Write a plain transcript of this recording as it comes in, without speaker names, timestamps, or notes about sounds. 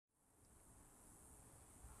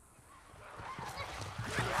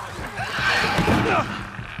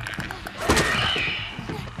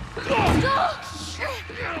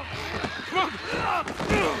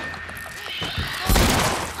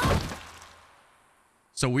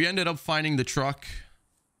So we ended up finding the truck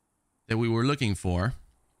that we were looking for,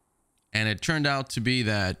 and it turned out to be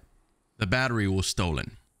that the battery was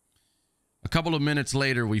stolen. A couple of minutes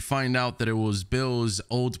later, we find out that it was Bill's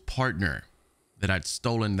old partner that had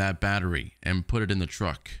stolen that battery and put it in the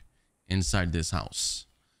truck inside this house.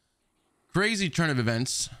 Crazy turn of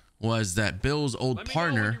events was that Bill's old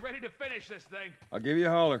partner ready to finish this thing. I'll give you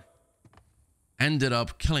a holler. ended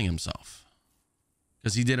up killing himself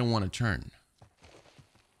because he didn't want to turn.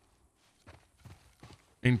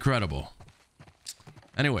 Incredible.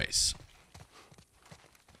 Anyways,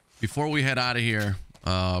 before we head out of here,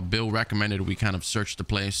 Bill recommended we kind of search the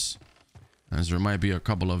place, as there might be a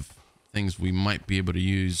couple of things we might be able to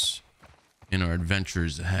use in our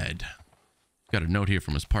adventures ahead. Got a note here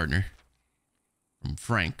from his partner, from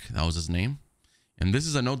Frank. That was his name. And this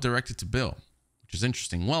is a note directed to Bill, which is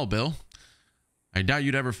interesting. Well, Bill, I doubt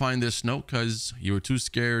you'd ever find this note because you were too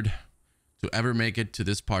scared to ever make it to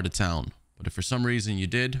this part of town. But if for some reason you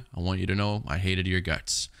did, I want you to know I hated your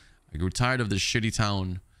guts. I grew tired of this shitty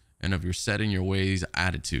town and of your set in your ways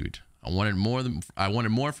attitude. I wanted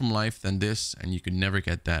more from life than this, and you could never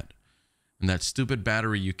get that. And that stupid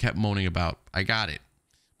battery you kept moaning about, I got it.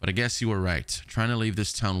 But I guess you were right. Trying to leave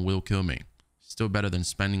this town will kill me. Still better than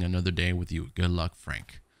spending another day with you. Good luck,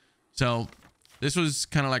 Frank. So this was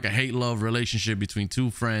kind of like a hate-love relationship between two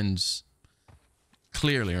friends.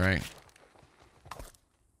 Clearly, right?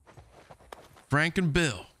 Frank and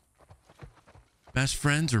Bill. Best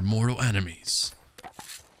friends or mortal enemies?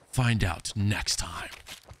 Find out next time.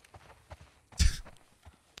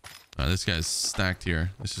 This guy's stacked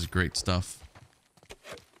here. This is great stuff.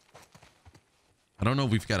 I don't know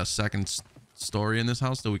if we've got a second story in this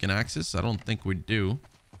house that we can access. I don't think we do.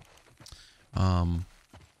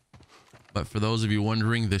 But for those of you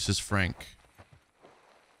wondering, this is Frank.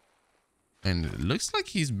 And it looks like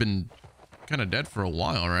he's been kind of dead for a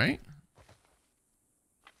while, right?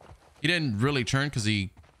 He didn't really turn because he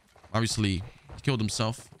obviously killed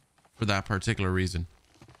himself for that particular reason.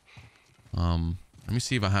 Let me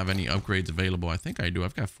see if I have any upgrades available. I think I do.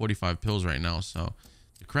 I've got 45 pills right now. So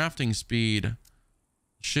the crafting speed,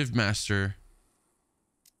 shift master.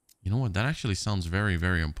 You know what? That actually sounds very,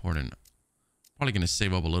 very important. Probably going to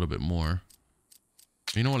save up a little bit more.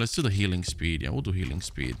 You know what? Let's do the healing speed. Yeah, we'll do healing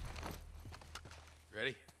speed.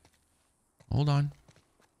 Ready? Hold on.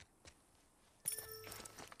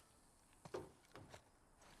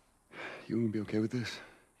 You gonna be okay with this?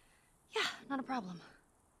 Yeah, not a problem.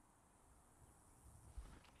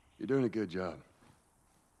 You're doing a good job.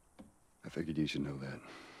 I figured you should know that.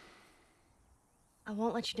 I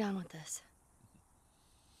won't let you down with this.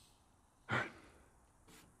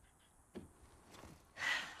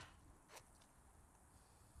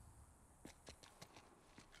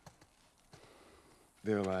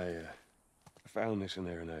 Bill, I found this in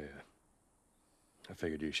there, and I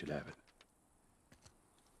figured you should have it.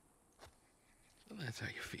 Well, that's how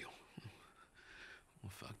you feel.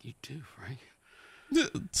 Well, fuck you too, Frank.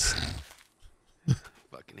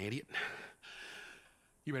 Fucking idiot.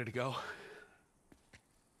 You ready to go?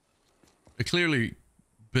 Clearly,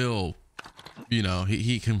 Bill, you know,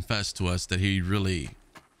 he confessed to us that he really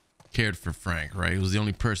cared for Frank, right? He was the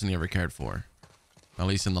only person he ever cared for. At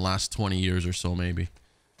least in the last 20 years or so, maybe.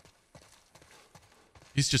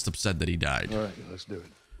 He's just upset that he died. All right, let's do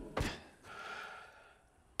it.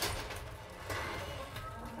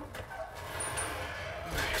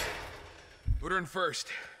 Put her in first.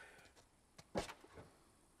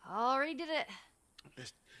 Already did it.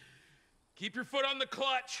 Just keep your foot on the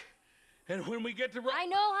clutch. And when we get to... I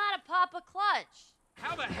know how to pop a clutch.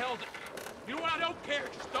 How the hell do... You know what? I don't care.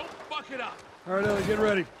 Just don't fuck it up. All right, Ellie, get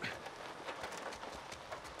ready.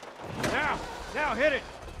 Now, hit it!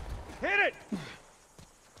 Hit it!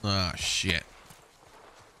 Oh, shit.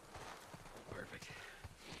 Perfect.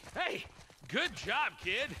 Hey, good job,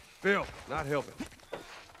 kid. Bill, not helping.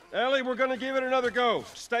 Ellie, we're gonna give it another go.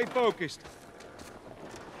 Stay focused.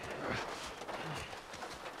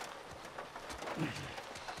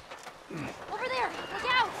 Over there! Look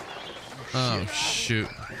out! Oh, shoot.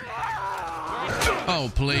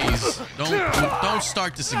 Oh, please. Don't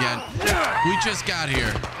start this again. We just got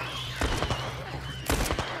here.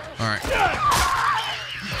 All right.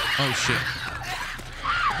 Oh, shit.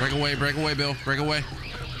 Break away, Bill. Break away.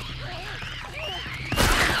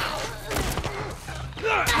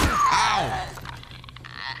 Ow!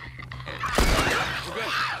 We're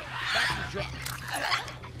good. Back to the truck.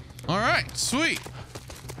 All right, sweet.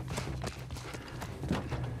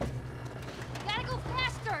 Gotta go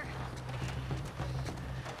faster!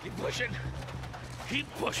 Keep pushing. Keep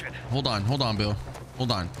pushing. Hold on, Bill.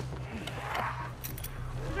 Hold on.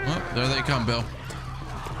 Oh, there they come, Bill.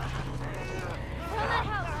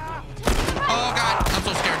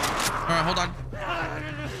 so scared. All right, hold on.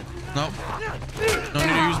 Nope. No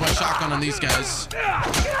need to use my shotgun on these guys.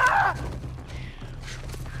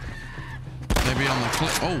 Maybe on the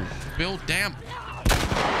clip. Oh, Bill, damn.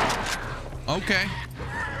 Okay.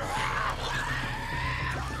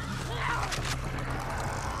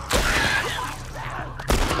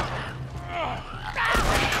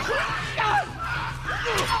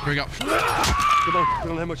 Here we go. Come on, we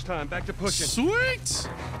don't have much time. Back to pushing. Sweet.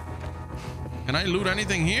 Can I loot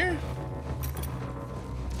anything here?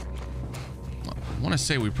 I want to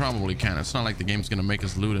say we probably can. It's not like the game's gonna make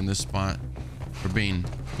us loot in this spot for being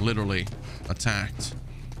literally attacked.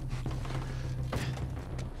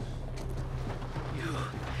 You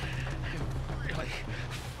really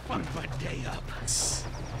fucked my day up.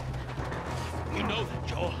 You know that,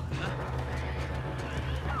 Joel. Huh?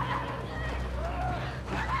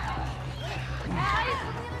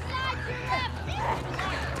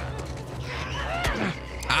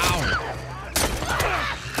 Ow!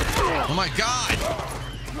 Oh my God!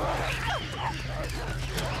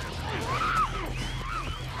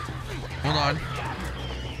 Hold on.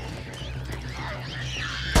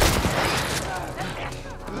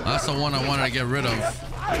 That's the one I wanted to get rid of.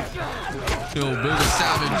 Yo, Bill the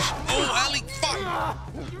Savage. Oh, Ellie, fuck!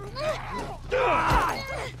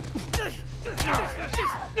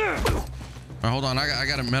 All right, hold on. I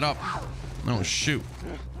got him met up. No, shoot.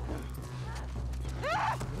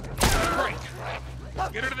 Great.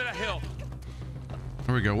 Get her to that hill.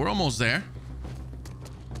 Here we go. We're almost there.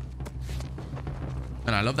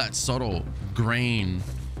 And I love that subtle grain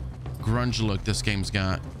grunge look this game's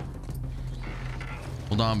got.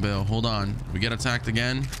 Hold on, Bill. Hold on. We get attacked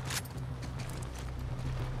again.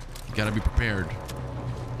 You gotta be prepared.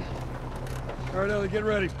 All right, Ellie, get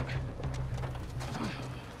ready.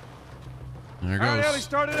 There it All right, Ellie, goes.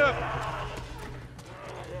 start it up.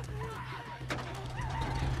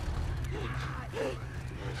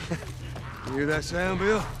 You hear that sound,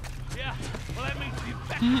 Bill? Yeah, well, that means you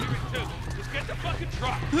back here too. Just get the fucking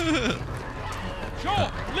truck.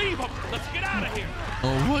 Joel, leave him. Let's get out of here.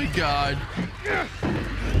 Oh my God.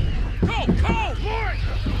 Go, more!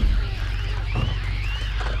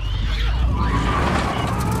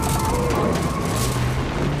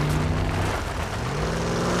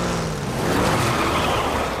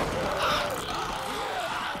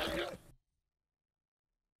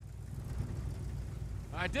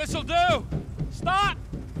 All right, this'll do. Stop!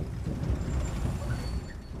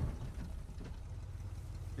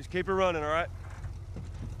 Just keep it running, all right?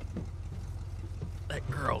 That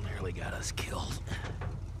girl nearly got us killed.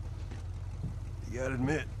 You gotta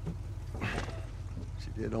admit, she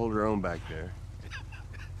did hold her own back there.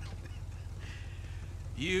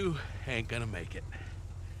 You ain't gonna make it.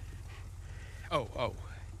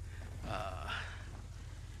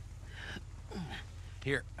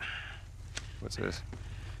 Here. What's this?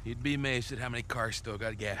 You'd be amazed at how many cars still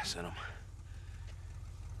got gas in them.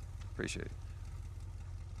 Appreciate it.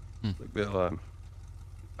 Look, Bill,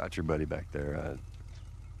 about your buddy back there,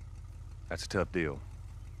 that's a tough deal.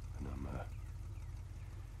 And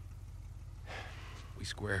We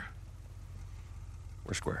square.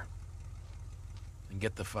 we're square. And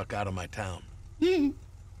get the fuck out of my town.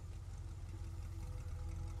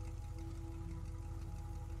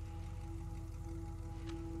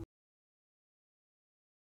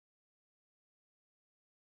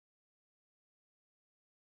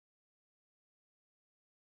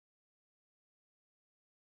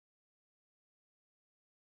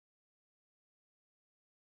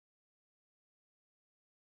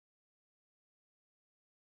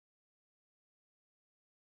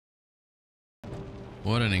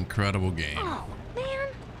 What an incredible game. Oh, man.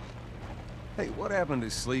 Hey, what happened to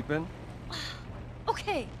sleeping?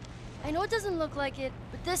 Okay. I know it doesn't look like it,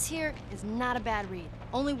 but this here is not a bad read.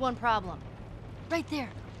 Only one problem. Right there.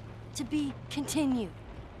 To be continued.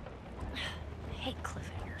 I hate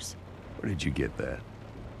cliffhangers. Where did you get that?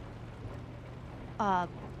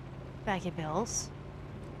 Back at Bill's.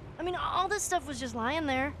 I mean, all this stuff was just lying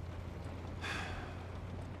there.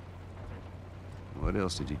 What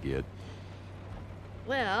else did you get?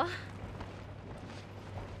 Well...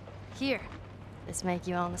 Here. This make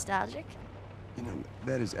you all nostalgic? You know,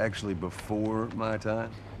 that is actually before my time.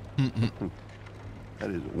 That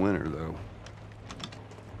is a winner, though.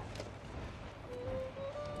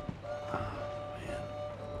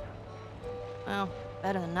 Well,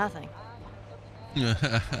 better than nothing.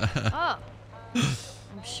 Oh.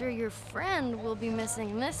 I'm sure your friend will be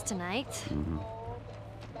missing this tonight.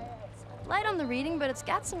 It's light on the reading, but it's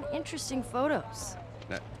got some interesting photos.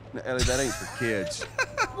 Now, Ellie, that ain't for kids.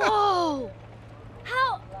 Whoa!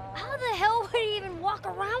 How the hell would he even walk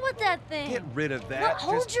around with with that thing. Get rid of Look, that.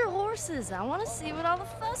 hold your horses. I want to see what all the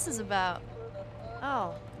fuss is about.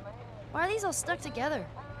 Oh, why are these all stuck together?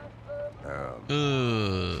 I'm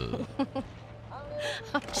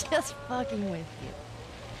just fucking with you.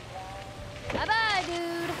 Bye-bye,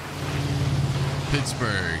 dude.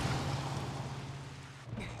 Pittsburgh.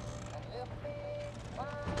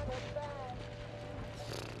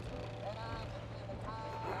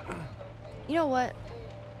 You know what?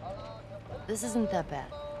 This isn't that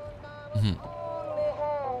bad.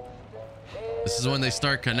 This is when they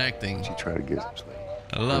start connecting. She tried to get some sleep.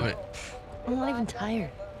 I love it. I'm not even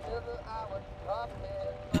tired.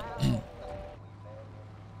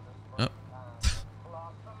 Oh.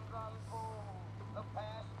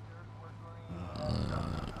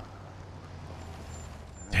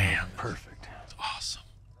 Damn. Perfect. That's awesome.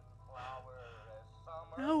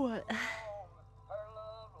 Now what?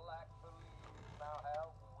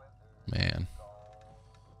 Man.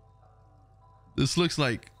 This looks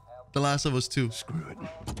like The Last of Us 2. Screw it.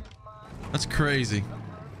 That's crazy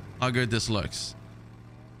how good this looks.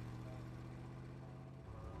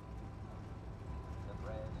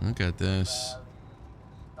 Look at this.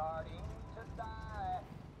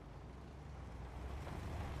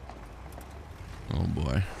 Oh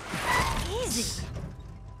boy. Easy.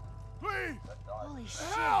 Holy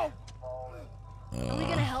shit. Are we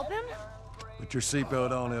gonna help him? Put your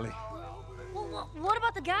seatbelt on, Ellie. Well, what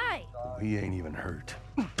about the guy? He ain't even hurt.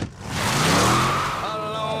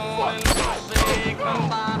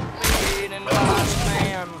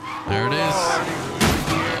 There it is.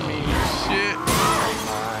 Shit.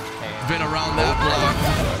 Been around that block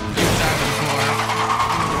a few times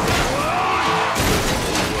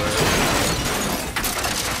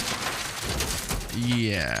before.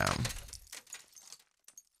 Yeah.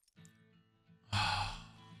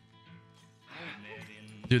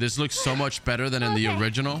 Dude, this looks so much better than in the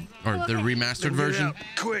original or the remastered version.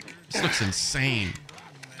 Quick. This looks insane.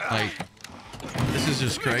 Like, this is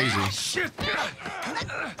just crazy. Shit. Let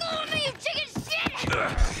go of me, you chicken shit!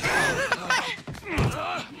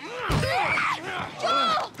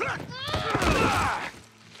 Joel!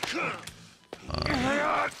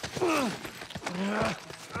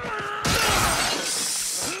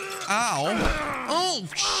 Ow. Oh,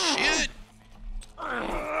 shit.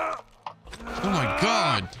 Oh, my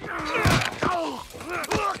God. Oh,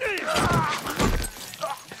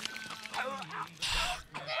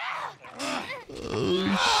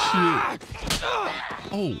 shit.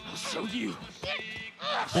 Oh.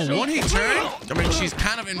 Well, won't he turn? I mean, she's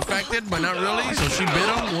kind of infected, but not really. So she bit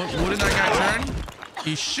him. Wouldn't that guy turn?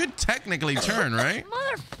 He should technically turn, right?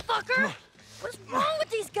 Motherfucker! What's wrong with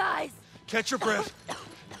these guys? Catch your breath.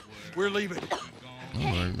 We're leaving.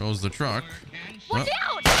 Oh, there goes the truck. Watch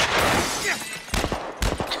out!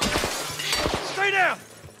 Stay down!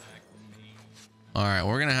 All right,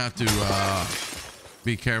 we're gonna have to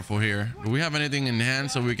be careful here. Do we have anything in hand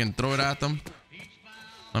so we can throw it at them?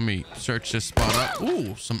 Let me search this spot up.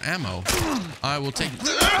 Ooh, some ammo. I will take it.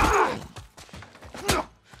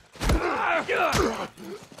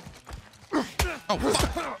 Oh,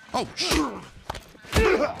 fuck. Oh, shit.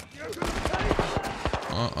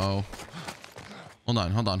 Uh-oh. Hold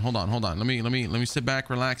on. Let me sit back,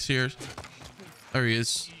 relax here. There he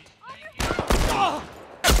is. Oh,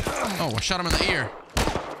 I shot him in the ear.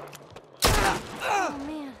 Oh,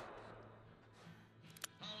 man.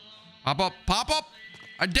 Pop up.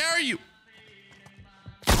 I dare you.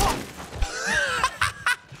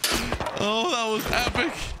 Oh, that was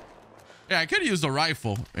epic. Yeah, I could use the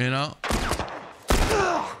rifle, you know?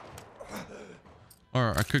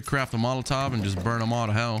 Or I could craft a Molotov and just burn them all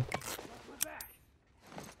to hell.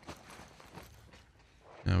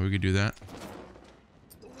 Yeah, we could do that.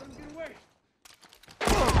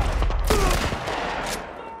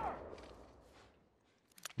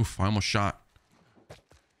 Oof, I almost shot.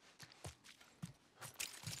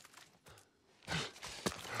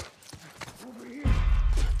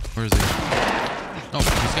 Where is he?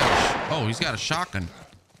 Oh, he's got a shotgun.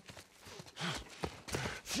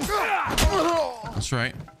 That's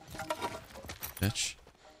right. Bitch.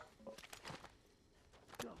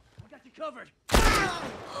 I got you covered.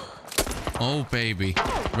 Oh, baby.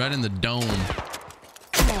 Right in the dome.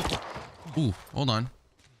 Ooh, hold on.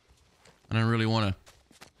 I don't really want to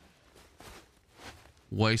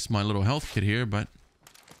waste my little health kit here, but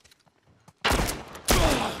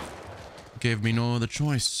gave me no other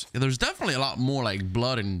choice. Yeah, there's definitely a lot more like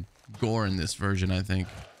blood and gore in this version, I think.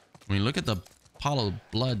 I mean, look at the pile of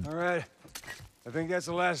blood. All right. I think that's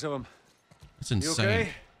the last of them. That's You insane. okay?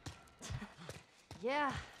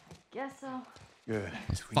 Yeah, I guess so. Good.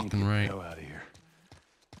 That's We need to fucking get the right. hell out of here.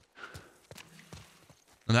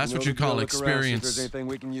 And that's what you call Look around, see if there's experience. anything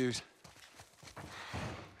we can use.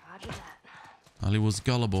 Roger that. Ali was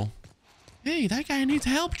gullible. Hey, that guy needs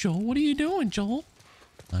help, Joel. What are you doing, Joel?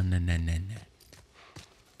 No, no, no, no, no.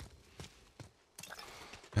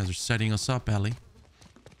 Guys are setting us up, Ellie.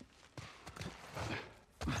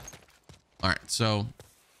 Alright, so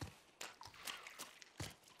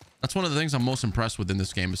that's one of the things I'm most impressed with in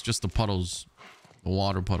this game. It's just the puddles. The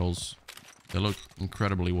water puddles. They look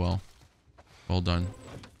incredibly well. Well done.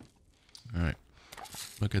 Alright.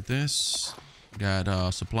 Look at this.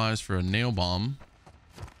 Got supplies for a nail bomb.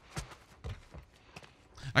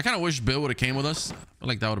 I kind of wish Bill would have came with us. I feel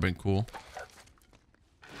like that would have been cool.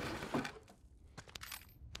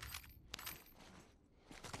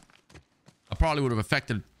 I probably would have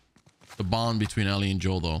affected the bond between Ellie and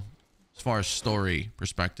Joel, though, as far as story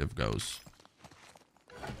perspective goes.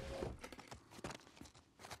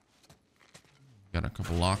 Got a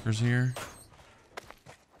couple lockers here.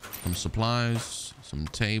 Some supplies, some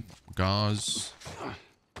tape, gauze.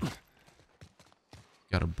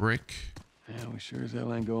 Got a brick. Yeah, we sure as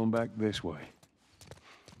hell ain't going back this way.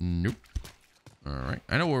 Nope. All right.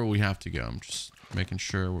 I know where we have to go. I'm just making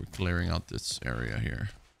sure we're clearing out this area here.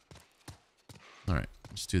 All right.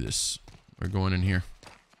 Let's do this. We're going in here.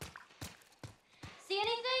 See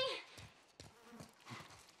anything?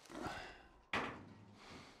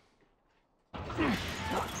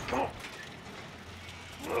 Come on.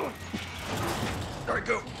 All right,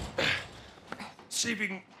 go. See if you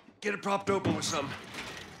can get it propped open with something.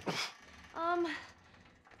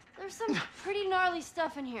 There's some pretty gnarly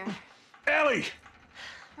stuff in here. Ellie!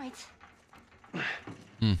 Right.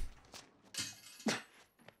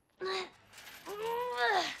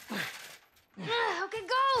 Okay,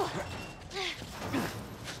 go!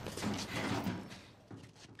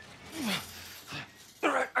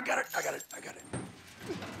 All right, I got it.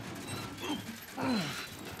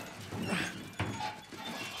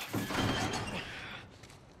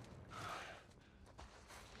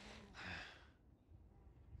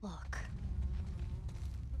 Look.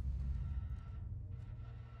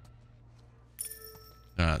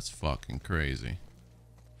 That's fucking crazy.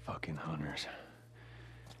 Fucking hunters.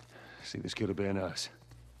 See, this could have been us.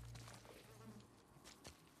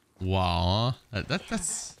 Wow.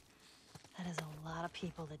 That's... That is a lot of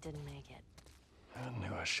people that didn't make it. I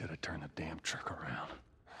knew I should have turned the damn truck around.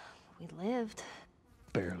 We lived.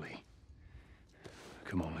 Barely.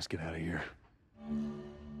 Come on, let's get out of here.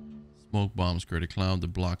 Smoke bombs create a cloud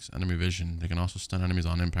that blocks enemy vision. They can also stun enemies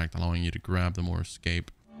on impact, allowing you to grab them or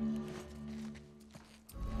escape.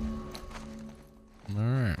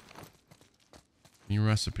 Alright. New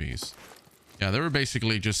recipes. Yeah, they were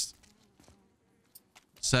basically just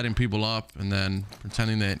setting people up and then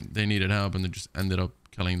pretending that they needed help, and they just ended up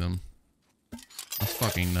killing them. That's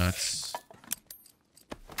fucking nuts.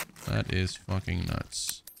 That is fucking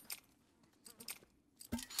nuts.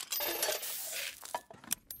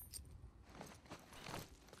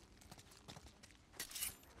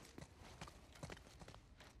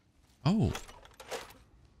 Oh.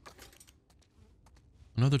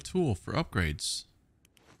 Another tool for upgrades.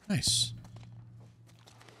 Nice.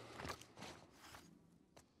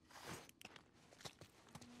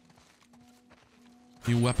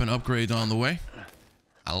 New weapon upgrade on the way.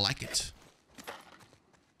 I like it.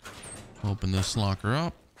 Open this locker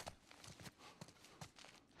up.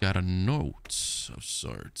 Got a note of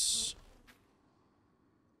sorts.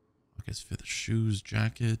 I guess for the shoes,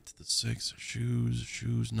 jacket, the 6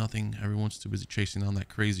 shoes, nothing. Everyone's too busy chasing down that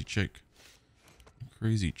crazy chick.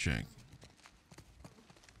 Crazy chick.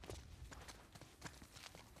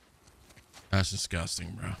 That's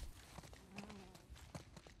disgusting, bro.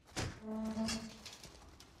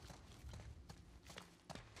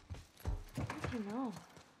 What do you know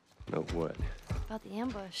Know what? about the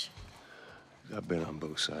ambush? I've been on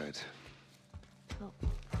both sides. Oh.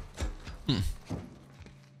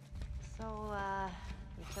 So,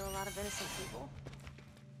 you kill a lot of innocent people?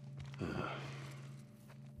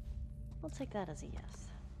 We'll take that as a yes.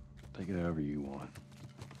 Take it however you want.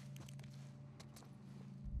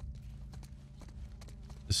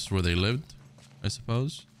 This is where they lived, I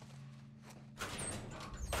suppose. I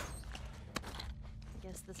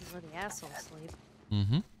guess this is where the assholes sleep.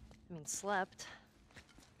 Mm-hmm. I mean, slept.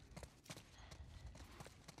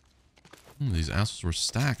 These assholes were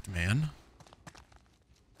stacked, man.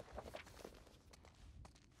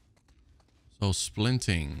 So,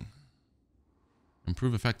 splinting.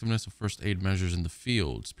 Improve effectiveness of first aid measures in the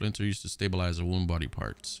field. Splints are used to stabilize a wound body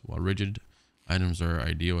parts, while rigid items are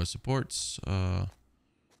ideal as supports. In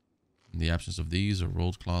the absence of these, a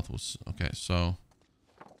rolled cloth was... Okay, so...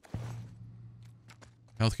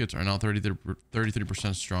 Health kits are now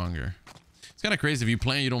 33% stronger. It's kind of crazy. If you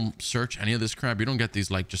play and you don't search any of this crap, you don't get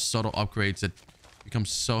these like just subtle upgrades that become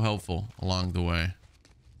so helpful along the way.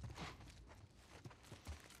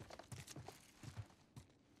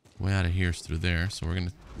 Way out of here is through there. So we're going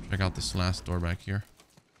to check out this last door back here.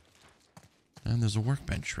 And there's a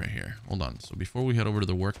workbench right here. Hold on. So before we head over to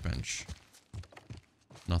the workbench,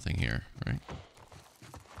 nothing here, right?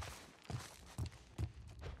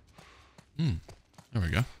 There we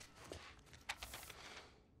go.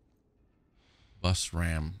 Bus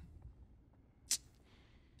ram.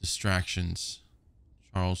 Distractions.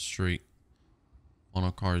 Charles Street.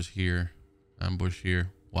 Funnel cars here. Ambush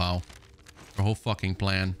here. Wow. Our whole fucking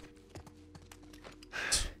plan.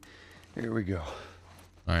 Here we go.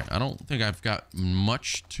 Alright, I don't think I've got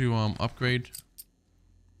much to upgrade.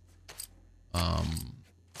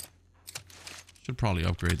 Should probably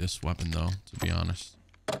upgrade this weapon though, to be honest.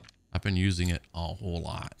 I've been using it a whole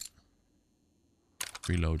lot.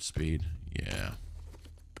 Reload speed, yeah.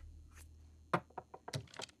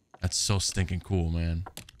 That's so stinking cool, man.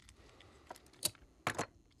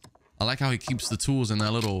 I like how he keeps the tools in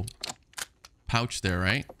that little pouch there,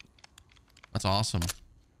 right? That's awesome.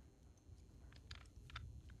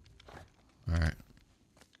 All right.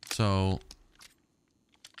 So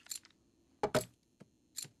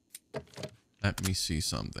let me see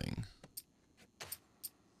something.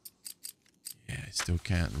 Yeah, I still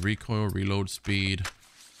can't. Recoil, reload speed,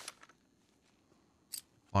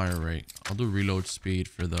 fire rate. I'll do reload speed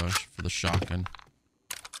for the shotgun.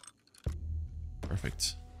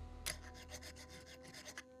 Perfect.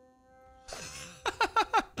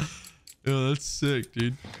 Yo, that's sick,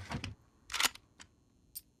 dude.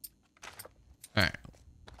 All right,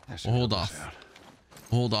 we'll hold off.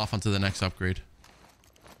 We'll hold off onto the next upgrade.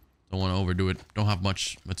 Don't want to overdo it. Don't have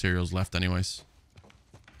much materials left anyways.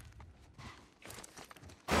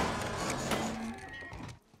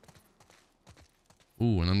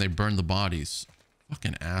 Ooh, and then they burn the bodies.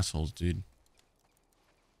 Fucking assholes, dude.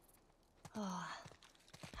 Oh,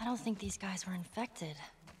 I don't think these guys were infected.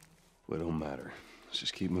 Well, it don't matter. Let's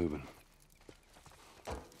just keep moving.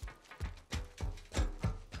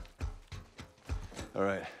 All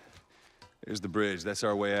right. Here's the bridge. That's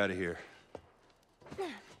our way out of here.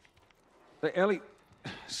 Hey, Ellie,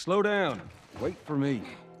 slow down. Wait for me.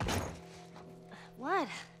 What?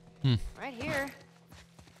 Right here.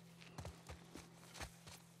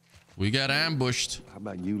 We got ambushed. How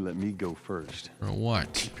about you let me go first? For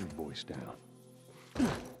what? Keep your voice down.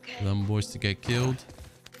 Okay. Them boys to get killed.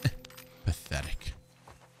 Pathetic.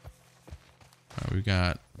 All right, we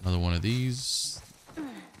got another one of these.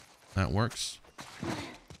 That works.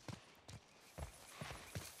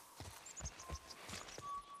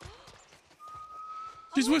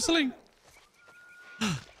 She's whistling.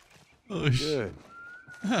 Oh, Good.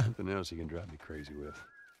 Something else you can drive me crazy with.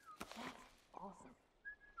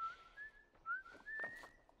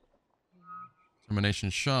 Termination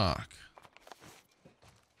shock.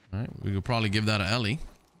 All right, we could probably give that to Ellie.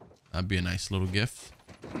 That'd be a nice little gift.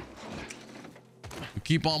 We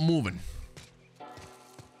keep on moving.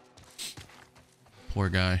 Poor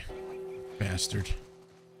guy. Bastard.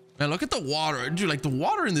 Man, look at the water. Dude, like the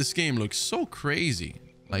water in this game looks so crazy.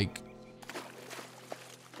 Like,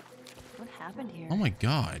 What happened here? oh my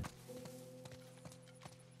God.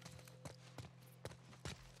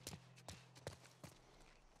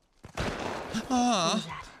 What was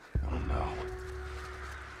that? Oh, no.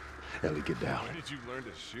 Ellie, get down. When did you learn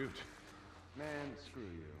to shoot? Man, screw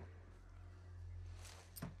you.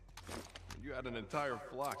 You had an entire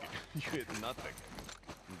flock. You hit nothing.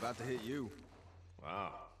 I'm about to hit you.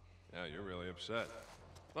 Wow. Yeah, you're really upset.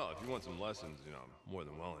 Well, if you want some lessons, you know, I'm more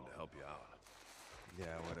than willing to help you out.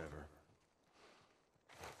 Yeah, whatever.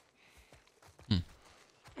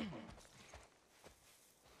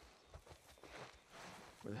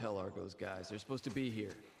 Where the hell are those guys? They're supposed to be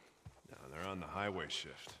here. Now, they're on the highway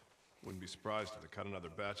shift. Wouldn't be surprised if they cut another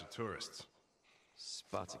batch of tourists.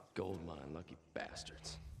 Spots a gold mine, lucky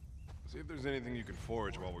bastards. See if there's anything you can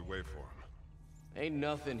forage while we wait for them. Ain't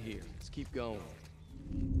nothing here. Let's keep going.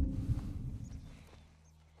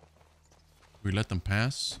 We let them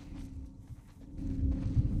pass.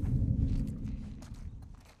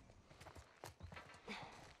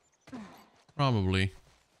 Probably.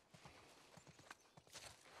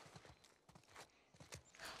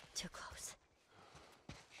 Too close.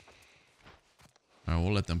 All right,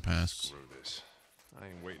 we'll let them pass. Screw this. I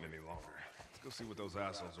ain't waiting any longer. Let's go see what those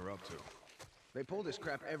assholes are up to. They pull this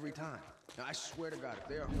crap every time. Now, I swear to God, if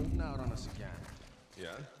they are holding out on us again,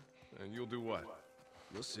 Yeah? And you'll do what?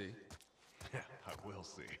 we'll see. Yeah, I will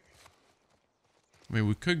see. I mean,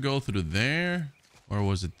 we could go through there, Or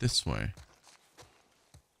was it this way?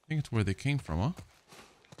 I think it's where they came from, huh?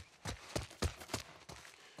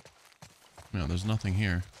 No, there's nothing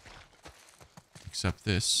here. Except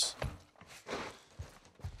this. I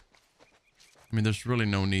mean, there's really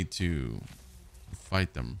no need to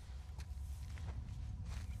fight them.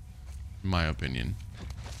 In my opinion.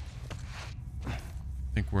 I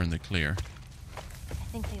think we're in the clear. I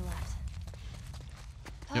think they left.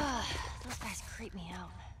 Yep. Those guys creep me out.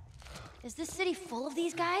 Is this city full of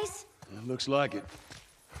these guys? It looks like it.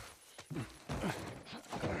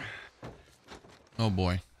 Oh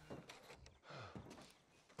boy.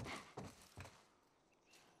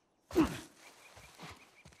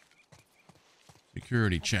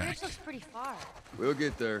 Security check. This looks pretty far. We'll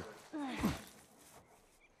get there.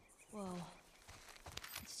 Whoa.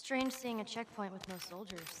 It's strange seeing a checkpoint with no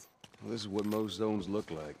soldiers. Well, this is what most zones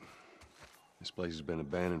look like. This place has been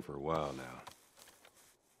abandoned for a while now.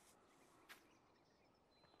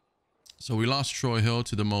 So we lost Troy Hill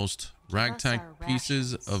to the most ragtag our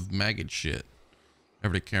pieces rations. of maggot shit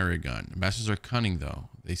ever to carry a gun. The bastards are cunning though.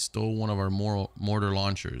 They stole one of our mortar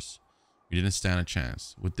launchers. We didn't stand a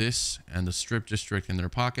chance. With this and the strip district in their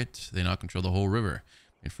pocket, they now control the whole river.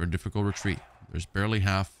 Made for a difficult retreat. There's barely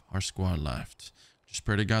half our squad left. Just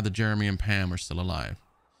pray to God that Jeremy and Pam are still alive.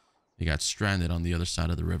 They got stranded on the other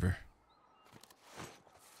side of the river.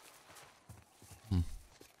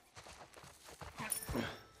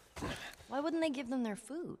 Why wouldn't they give them their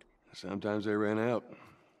food? Sometimes they ran out.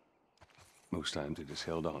 Most times they just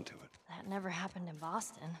held on to it. That never happened in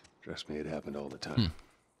Boston. Trust me, it happened all the time.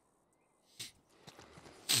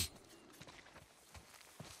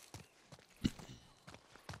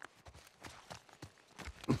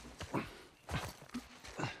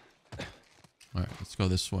 Alright, let's go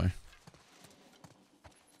this way.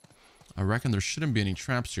 I reckon there shouldn't be any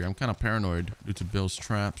traps here. I'm kind of paranoid due to Bill's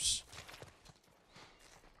traps.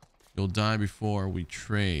 You'll die before we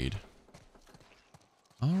trade.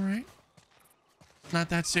 Alright. Not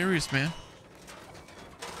that serious, man.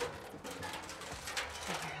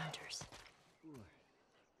 Figure hunters.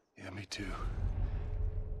 Yeah, me too.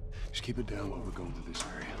 Just keep it down while we're going through this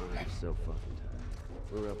area, okay? I'm so fucking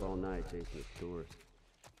tired. We were up all night chasing the tourists.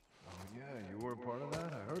 Oh yeah, you were a part of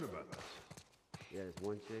that? I heard about this. Yeah, this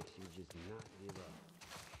one chick, she would just not give up.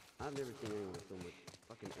 I've never seen anyone with so much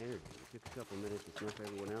fucking energy. It took a couple minutes to snuff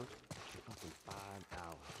everyone else. And fucking 5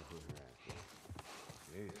 hours to hunt her ass.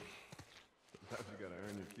 Jeez. Sometimes you gotta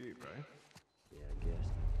earn your keep, right? Yeah, I guess.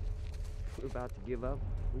 We were about to give up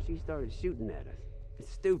when she started shooting at us.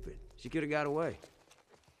 It's stupid. She could have got away.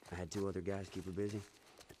 I had 2 other guys keep her busy.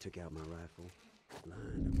 I took out my rifle,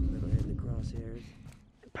 lined up a little head in the crosshairs,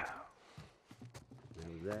 and pow. That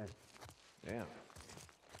was that. Damn.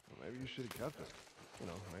 Well, maybe you should have kept her. You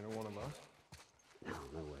know, made her one of us. No,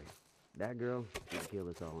 no way. That girl would kill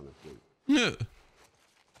us all in a sleep. Yeah.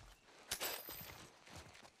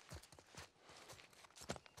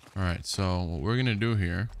 Alright, so what we're gonna do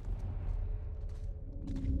here.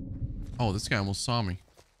 Oh, this guy almost saw me.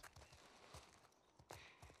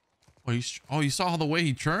 Oh, you saw how the way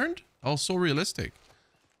he turned? That was so realistic.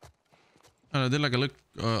 I did like a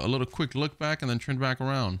little quick look back and then turned back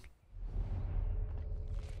around.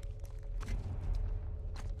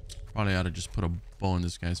 Probably ought to just put a bow in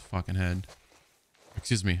this guy's fucking head.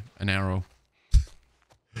 Excuse me, an arrow.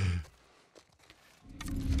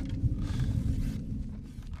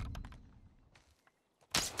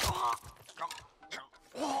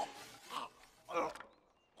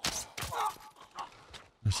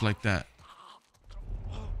 Just like that.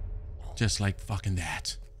 Just like fucking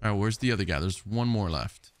that. All right, where's the other guy? There's one more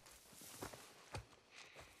left.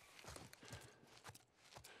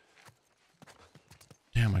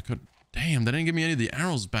 Damn, Damn, they didn't give me any of the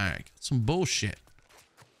arrows back. That's some bullshit.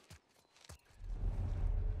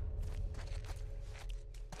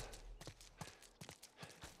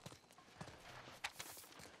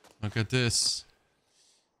 Look at this.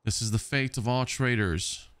 This is the fate of all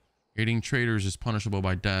traitors. Aiding traitors is punishable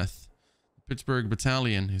by death. The Pittsburgh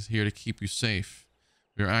Battalion is here to keep you safe.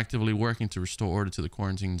 We are actively working to restore order to the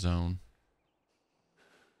quarantine zone.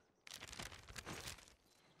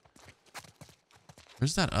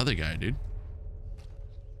 Where's that other guy, dude?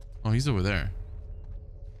 Oh, he's over there.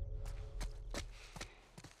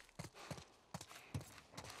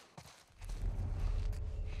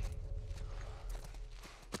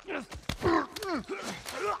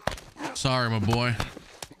 Sorry, my boy.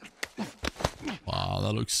 Wow,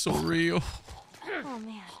 that looks so real. Oh,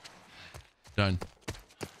 man. Done.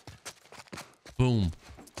 Boom.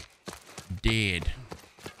 Dead.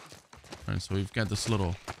 Alright, so we've got this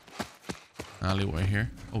little alleyway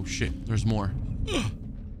here. Oh shit, there's more.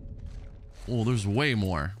 Oh, there's way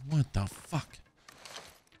more. What the fuck?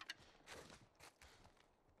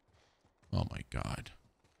 Oh my god.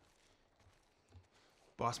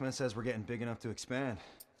 Bossman says we're getting big enough to expand.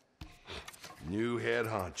 New head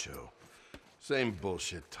honcho. Same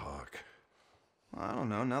bullshit talk. Well, I don't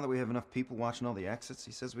know. Now that we have enough people watching all the exits,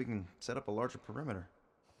 he says we can set up a larger perimeter.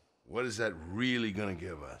 What is that really gonna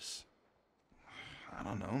give us? I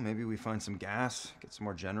don't know. Maybe we find some gas, get some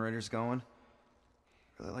more generators going.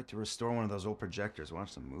 Really like to restore one of those old projectors,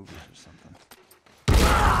 watch some movies or something.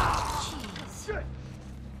 Jeez.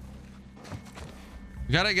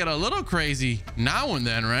 You gotta get a little crazy now and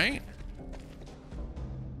then, right?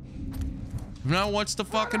 Now what's the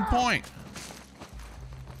fucking point?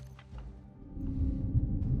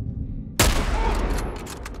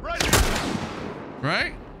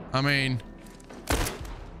 Right? I mean...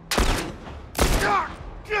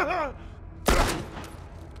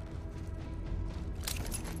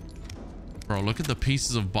 Bro, look at the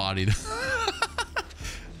pieces of body.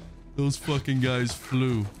 Those fucking guys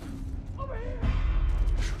flew.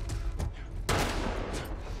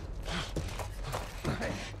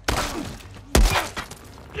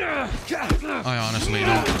 I honestly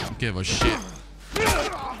don't give a shit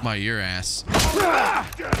by your ass.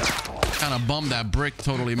 Kind of bummed that brick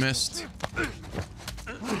totally missed.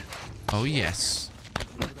 Oh yes.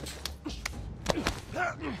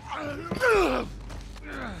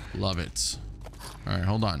 Love it. All right,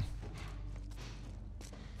 hold on.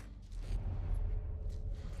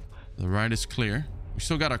 The right is clear. We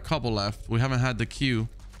still got a couple left. We haven't had the cue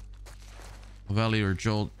of Ellie or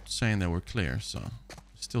Joel saying that we're clear, so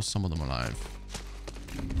still some of them alive.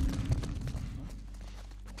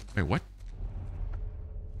 Wait, what?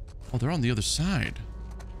 Oh, they're on the other side.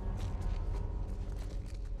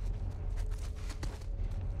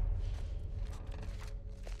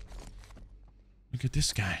 Look at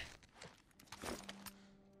this guy.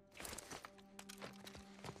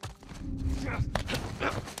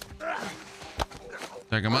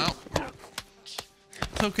 Check him out.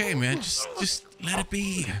 It's okay, man. Just let it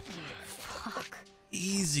be. Fuck.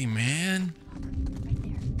 Easy, man.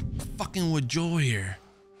 Fucking with Joel here.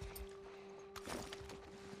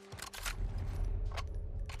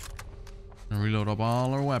 And reload up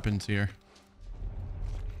all our weapons here.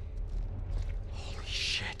 Holy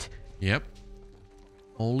shit. Yep.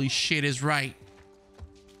 Holy shit is right.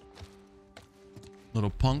 Little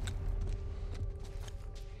punk.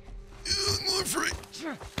 I'm free.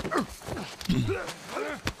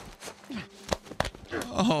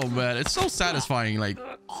 Oh man, it's so satisfying, like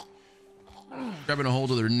grabbing a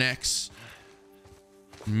hold of their necks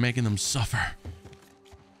and making them suffer.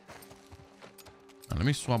 Now, let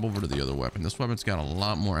me swap over to the other weapon. This weapon's got a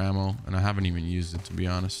lot more ammo and I haven't even used it, to be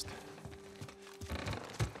honest.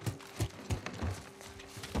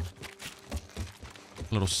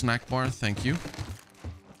 Little snack bar, thank you.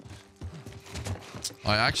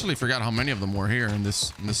 I actually forgot how many of them were here in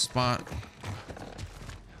this spot.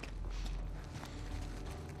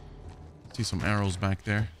 See some arrows back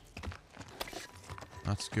there.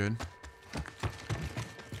 That's good.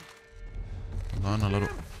 Hold on, a little.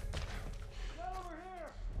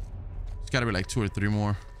 It's got to be like 2 or 3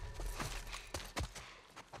 more.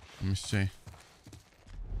 Let me see.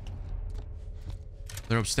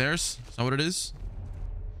 They're upstairs? Is that what it is?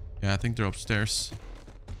 Yeah, I think they're upstairs.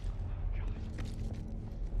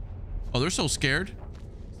 Oh, they're so scared.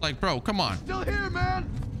 It's like, bro, come on. Still here, man.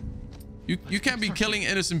 You can't be killing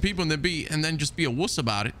innocent people and then just be a wuss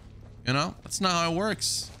about it. You know? That's not how it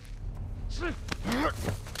works.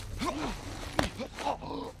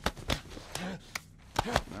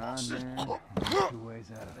 Nah, man. We're 2 ways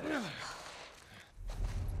out of this.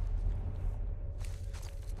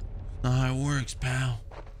 Not how it works, pal.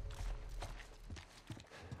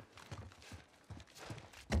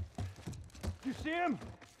 You see him?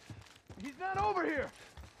 He's not over here.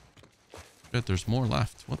 Shit, there's more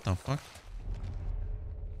left. What the fuck?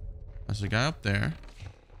 There's a guy up there.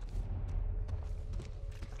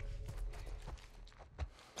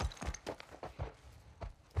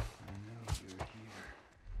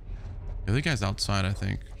 The other guy's outside, I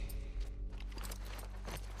think.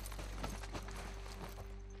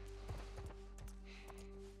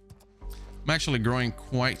 I'm actually growing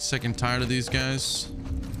quite sick and tired of these guys.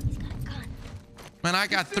 Man, I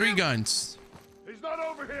got 3 guns. He's not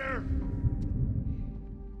over here.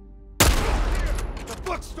 The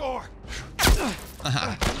bookstore. All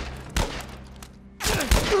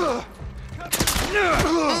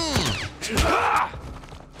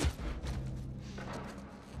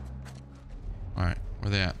right,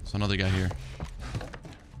 where they at? There's another guy here.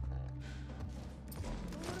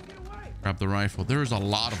 Grab the rifle. There's a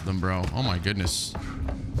lot of them, bro. Oh my goodness.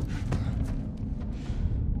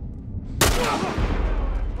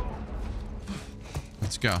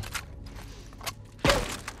 Let's go.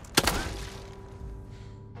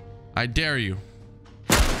 I dare you.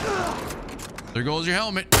 There goes your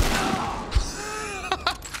helmet.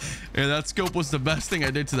 Yeah, that scope was the best thing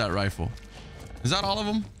I did to that rifle. Is that all of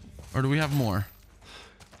them? Or do we have more?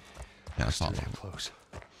 Yeah, that's all of them. Close.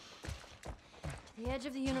 The edge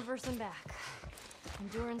of the universe and back.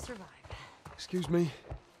 Endure and survive. Excuse me?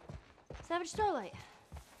 Savage Starlight.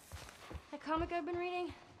 That comic I've been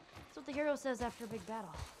reading? That's what the hero says after a big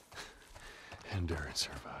battle. Endure and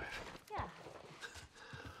survive. Yeah.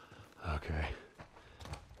 Okay.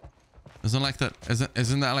 Isn't like that?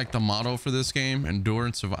 Isn't that like the motto for this game? Endure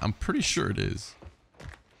and survive. I'm pretty sure it is.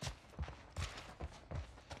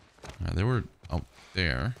 They were out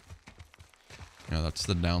there. Yeah, that's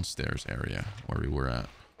the downstairs area where we were at.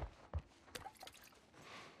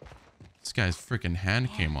 This guy's freaking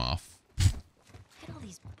hand came off. Look at all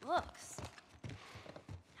these books.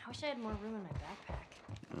 I wish I had more room in my backpack.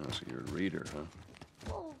 Oh, so you're a reader, huh?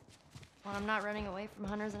 Well, when I'm not running away from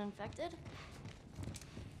hunters and infected.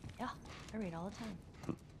 Yeah, I read all the time.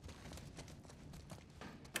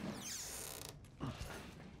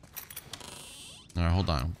 All right, hold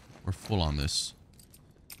on. We're full on this.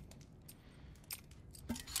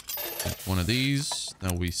 Take one of these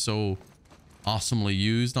that we so awesomely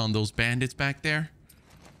used on those bandits back there.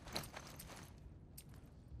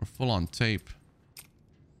 We're full on tape.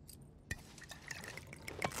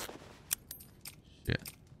 Shit.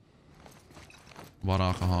 Bought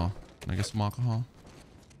alcohol. Can I get some alcohol?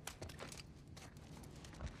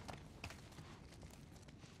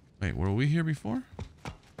 Wait, were we here before?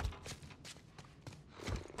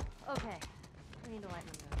 Okay, we need to lighten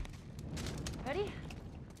the mood. Ready?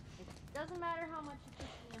 It doesn't matter how much you push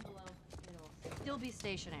the envelope, it'll still be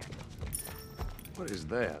stationary. What is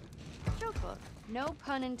that? Joke book, no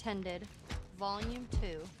pun intended, volume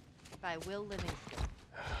 2, by Will Livingston.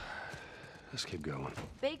 Let's keep going.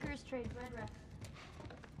 Baker's Trade Red Record.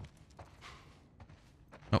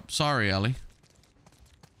 Oh, sorry, Ellie.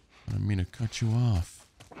 I didn't mean to cut you off.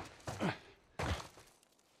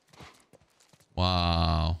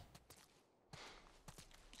 Wow.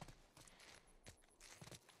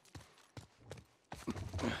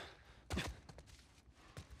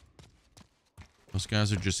 Those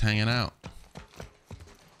guys are just hanging out.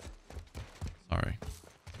 Sorry.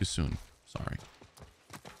 Too soon. Sorry.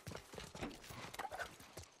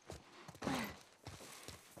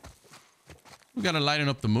 We gotta lighten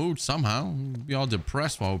up the mood somehow. We'll be all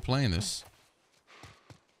depressed while we're playing this.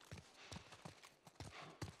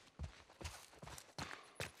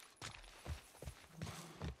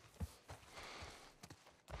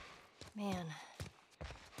 Man,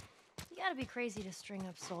 you gotta be crazy to string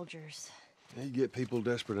up soldiers. Yeah, you get people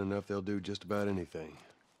desperate enough, they'll do just about anything.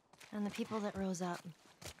 And the people that rose up,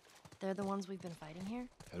 they're the ones we've been fighting here?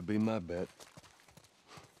 That'll be my bet.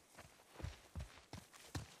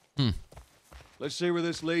 Let's see where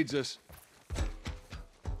this leads us.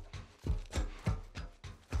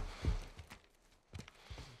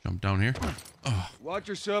 Jump down here. Oh. Watch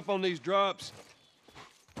yourself on these drops.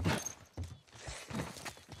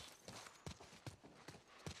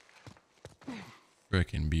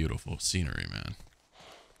 Freaking beautiful scenery, man.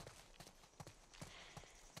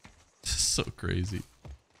 So crazy.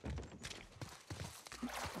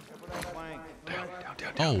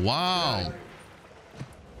 Oh, wow.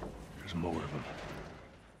 There's more of them.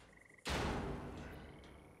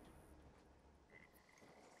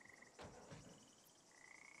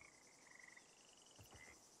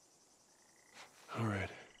 All right.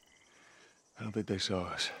 I don't think they saw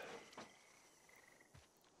us.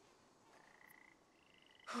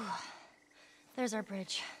 There's our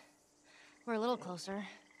bridge. We're a little closer.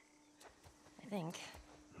 I think.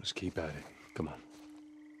 Let's keep at it. Come on.